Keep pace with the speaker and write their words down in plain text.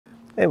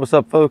Hey, what's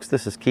up folks?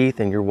 This is Keith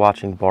and you're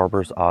watching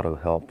Barbour's Auto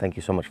Help. Thank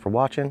you so much for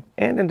watching.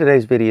 And in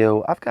today's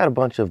video, I've got a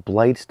bunch of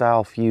blade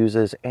style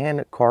fuses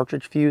and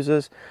cartridge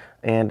fuses,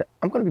 and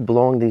I'm going to be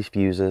blowing these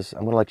fuses.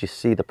 I'm going to let you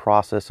see the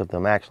process of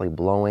them actually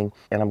blowing,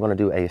 and I'm going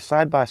to do a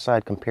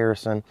side-by-side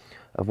comparison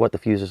of what the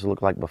fuses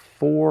look like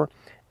before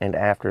and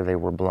after they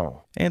were blown.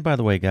 And by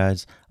the way,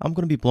 guys, I'm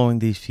going to be blowing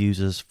these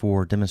fuses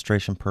for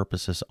demonstration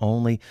purposes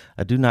only.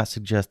 I do not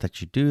suggest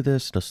that you do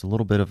this. Just a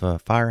little bit of a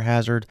fire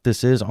hazard.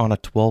 This is on a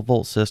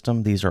 12-volt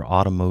system. These are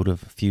automotive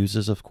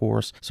fuses, of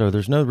course, so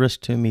there's no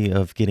risk to me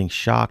of getting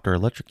shocked or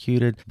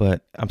electrocuted,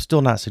 but I'm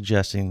still not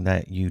suggesting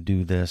that you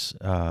do this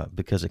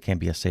because it can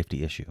be a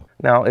safety issue.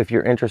 Now, if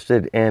you're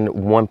interested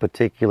in one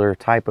particular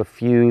type of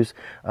fuse,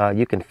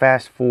 you can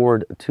fast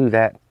forward to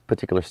that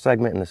particular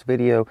segment in this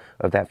video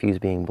of that fuse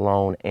being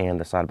blown and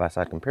the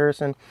side-by-side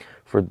comparison.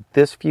 For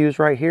this fuse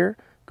right here,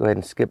 go ahead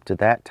and skip to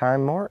that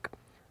time mark.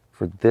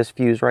 For this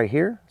fuse right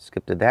here,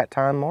 skip to that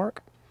time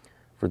mark.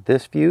 For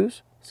this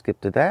fuse,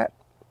 skip to that.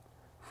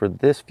 For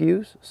this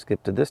fuse,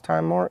 skip to this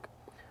time mark.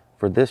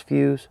 For this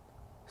fuse,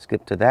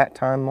 skip to that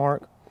time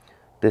mark.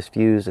 This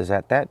fuse is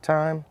at that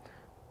time.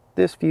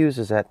 This fuse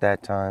is at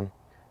that time.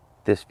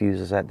 This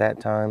fuse is at that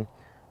time.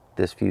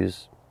 This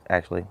fuse,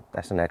 actually,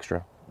 that's an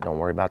extra. Don't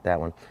worry about that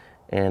one.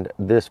 And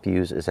this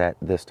fuse is at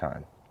this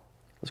time.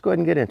 Let's go ahead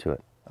and get into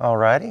it.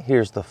 Alrighty,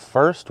 here's the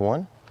first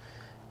one.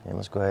 And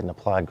let's go ahead and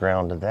apply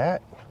ground to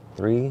that.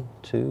 3,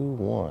 2,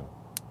 1.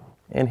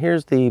 And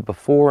here's the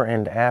before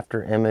and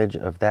after image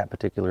of that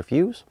particular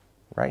fuse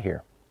right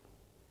here.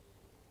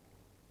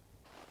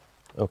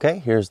 Okay,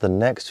 here's the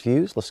next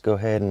fuse. Let's go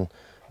ahead and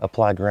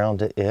apply ground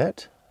to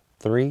it.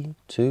 3,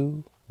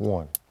 2,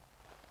 1.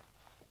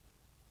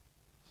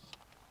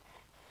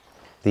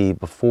 The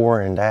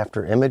before and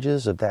after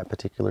images of that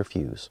particular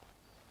fuse.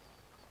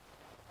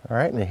 All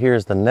right, and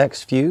here's the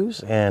next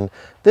fuse, and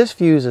this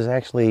fuse is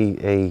actually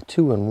a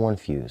 2-in-1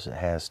 fuse. It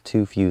has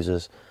 2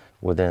 fuses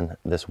within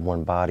this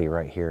one body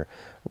right here.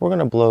 We're going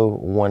to blow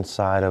one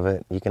side of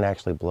it. You can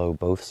actually blow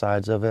both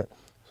sides of it.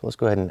 So let's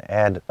go ahead and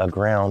add a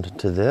ground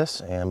to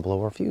this and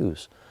blow our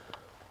fuse.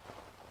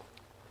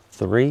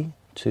 3,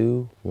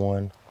 2,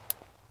 1.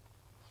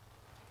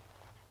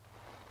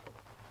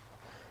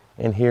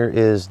 And here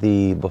is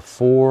the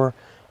before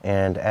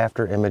and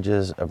after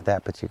images of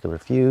that particular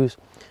fuse.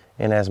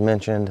 And as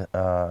mentioned,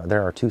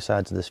 there are 2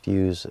 sides of this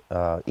fuse.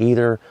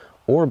 Either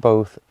or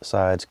both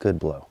sides could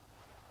blow.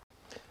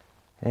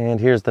 And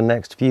here's the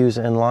next fuse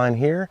in line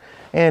here.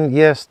 And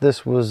yes,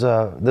 this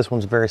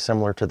one's very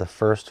similar to the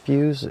first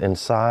fuse in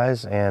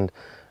size and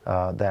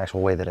the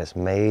actual way that it's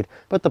made.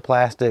 But the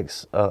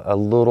plastic's a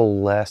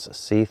little less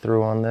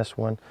see-through on this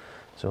one.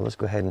 So let's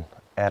go ahead and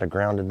add a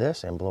ground to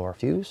this and blow our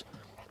fuse.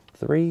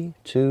 3,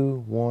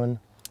 2, 1.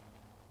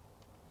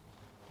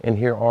 And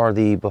here are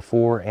the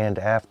before and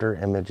after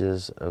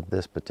images of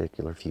this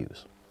particular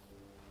fuse.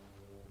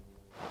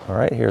 All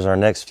right, here's our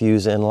next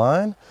fuse in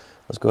line.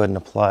 Let's go ahead and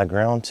apply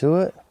ground to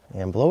it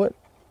and blow it.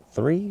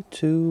 3,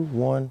 2,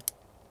 1.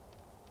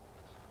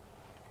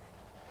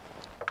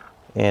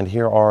 And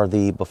here are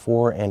the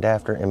before and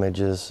after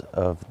images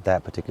of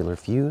that particular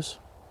fuse.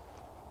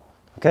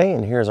 Okay,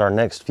 and here's our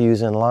next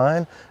fuse in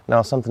line.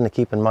 Now, something to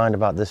keep in mind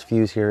about this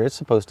fuse here, it's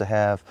supposed to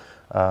have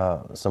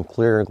some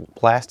clear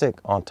plastic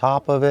on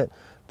top of it.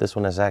 This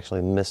one is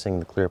actually missing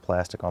the clear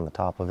plastic on the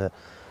top of it.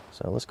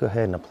 So let's go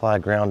ahead and apply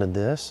ground to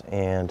this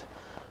and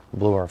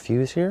blow our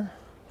fuse here.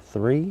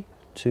 3,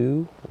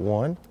 2,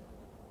 1.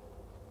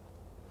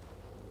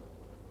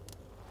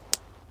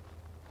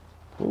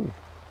 Ooh,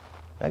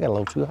 that got a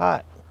little too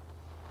hot.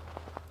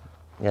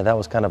 Yeah, that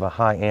was kind of a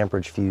high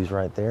amperage fuse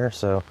right there.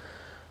 So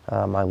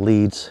my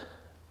leads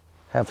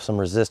have some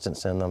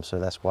resistance in them, so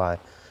that's why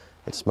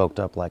it smoked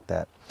up like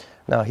that.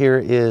 Now here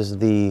is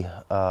the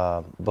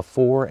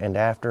before and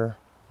after,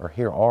 or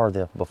here are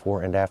the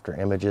before and after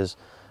images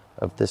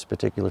of this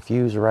particular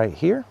fuse right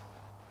here.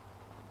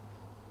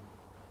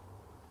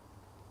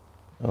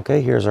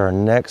 Okay, here's our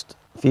next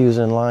fuse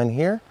in line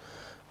here.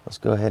 Let's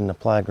go ahead and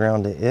apply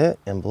ground to it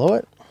and blow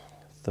it.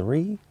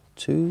 3,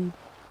 2,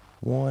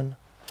 1.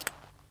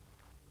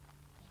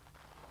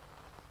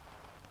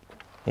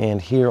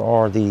 And here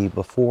are the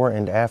before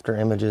and after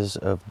images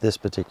of this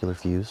particular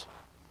fuse.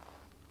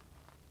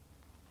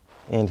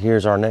 And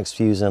here's our next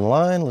fuse in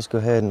line. Let's go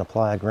ahead and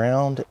apply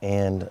ground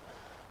and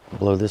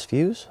blow this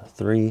fuse.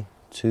 3,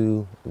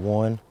 2,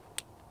 1.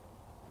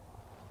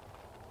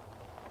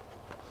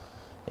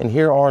 And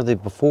here are the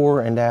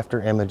before and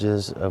after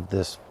images of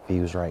this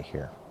fuse right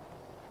here.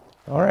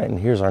 All right, and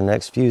here's our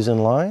next fuse in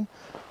line.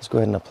 Let's go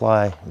ahead and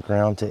apply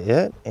ground to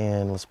it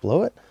and let's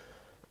blow it.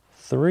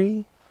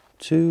 3,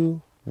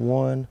 2,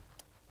 1.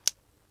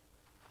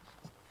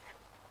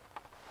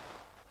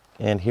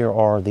 And here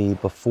are the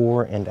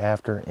before and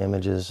after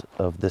images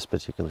of this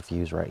particular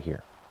fuse right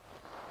here.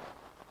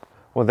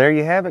 Well, there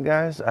you have it,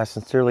 guys. I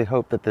sincerely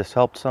hope that this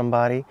helped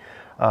somebody.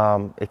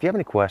 If you have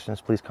any questions,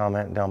 please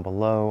comment down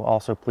below.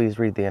 Also, please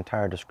read the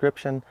entire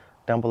description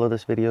down below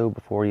this video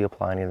before you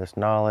apply any of this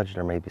knowledge.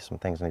 There may be some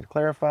things I need to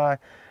clarify.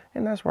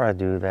 And that's where I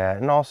do that.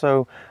 And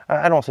also,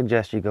 I don't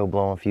suggest you go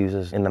blowing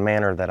fuses in the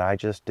manner that I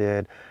just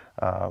did.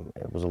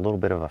 It was a little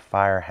bit of a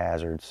fire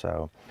hazard,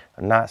 so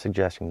I'm not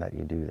suggesting that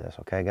you do this,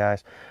 okay,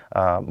 guys?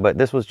 But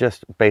this was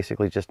just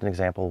basically just an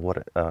example of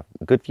what a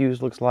good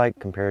fuse looks like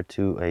compared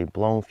to a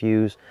blown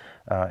fuse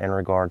in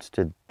regards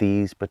to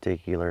these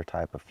particular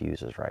type of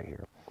fuses right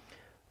here.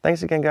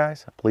 Thanks again,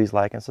 guys. Please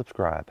like and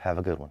subscribe. Have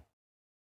a good one.